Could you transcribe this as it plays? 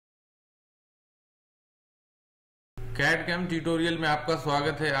CAD cam tutorial में आपका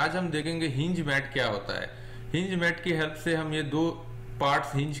स्वागत है। आज हम देखेंगे हिंज मैट क्या होता है। हिंज मैट की हेल्प से हम ये दो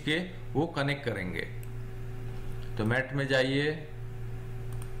पार्ट्स हिंज के वो कनेक्ट करेंगे। तो मैट में जाइए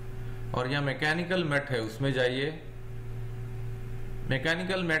और यहाँ मैकेनिकल मैट है उसमें जाइए।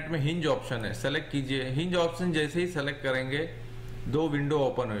 मैकेनिकल मैट में हिंज ऑप्शन है, सेलेक्ट कीजिए। हिंज ऑप्शन जैसे ही सेलेक्ट करेंगे दो विंडो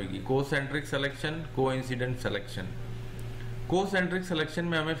ओपन होगी, concentric selection, coincident selection. Concentric selection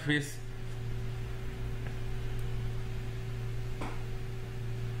में हमें फेस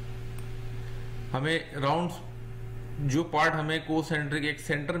राउंड जो पार्ट हमें कोसेंट्रिक एक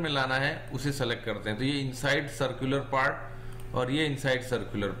सेंटर में लाना है उसे सेलेक्ट करते हैं। तो ये इनसाइड सर्कुलर पार्ट और ये इनसाइड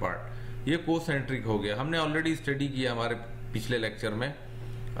सर्कुलर पार्ट, ये कोसेंट्रिक हो गया। हमने ऑलरेडी स्टडी किया हमारे पिछले लेक्चर में।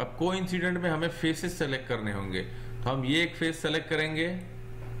 अब कोइंसिडेंट में हमें फेसेस सेलेक्ट करने होंगे, तो हम ये एक फेस सेलेक्ट करेंगे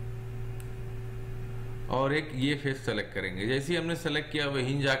और एक ये फेस सेलेक्ट करेंगे। जैसे ही हमने सेलेक्ट किया वह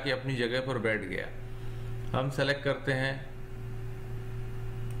हिंज आके अपनी जगह पर बैठ गया। हम सेलेक्ट करते हैं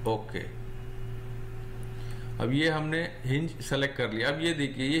ओके। अब ये हमने हिंज सेलेक्ट कर लिया। अब ये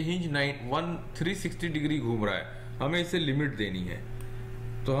देखिए ये हिंज 360 डिग्री घूम रहा है, हमें इसे लिमिट देनी है।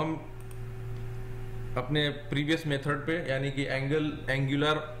 तो हम अपने प्रीवियस मेथड पे यानी कि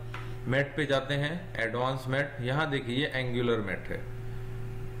एंगुलर मैट पे जाते हैं, एडवांस मैट। यहाँ देखिए ये एंगुलर मैट है।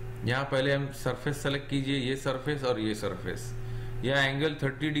 यहाँ पहले हम सरफेस सेलेक्ट कीजिए, ये सरफेस और ये सरफेस। यह एंगल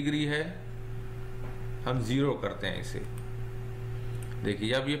 30 डिग्री है, हम 0 करते हैं इसे।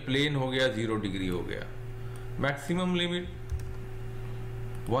 देखिए अब ये प्लेन हो गया, 0 डिग्री हो गया। मैक्सिमम लिमिट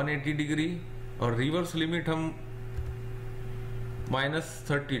 180 डिग्री और रिवर्स लिमिट हम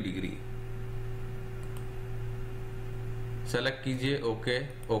 -30 डिग्री सेलेक्ट कीजिए। Okay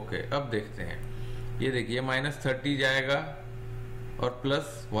okay. अब देखते हैं, ये देखिए -30 जाएगा और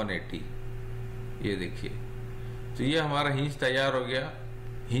 +180, ये देखिए। तो ये हमारा हिंज तैयार हो गया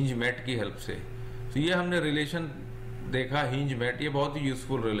हिंज मैट की हेल्प से। तो ये हमने रिलेशन देखा हिंज मैट, ये बहुत ही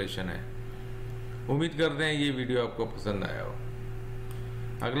यूजफुल रिलेशन है। उम्मीद करते हैं ये वीडियो आपको पसंद आया हो।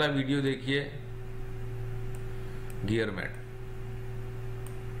 अगला वीडियो देखिए गियर मैट।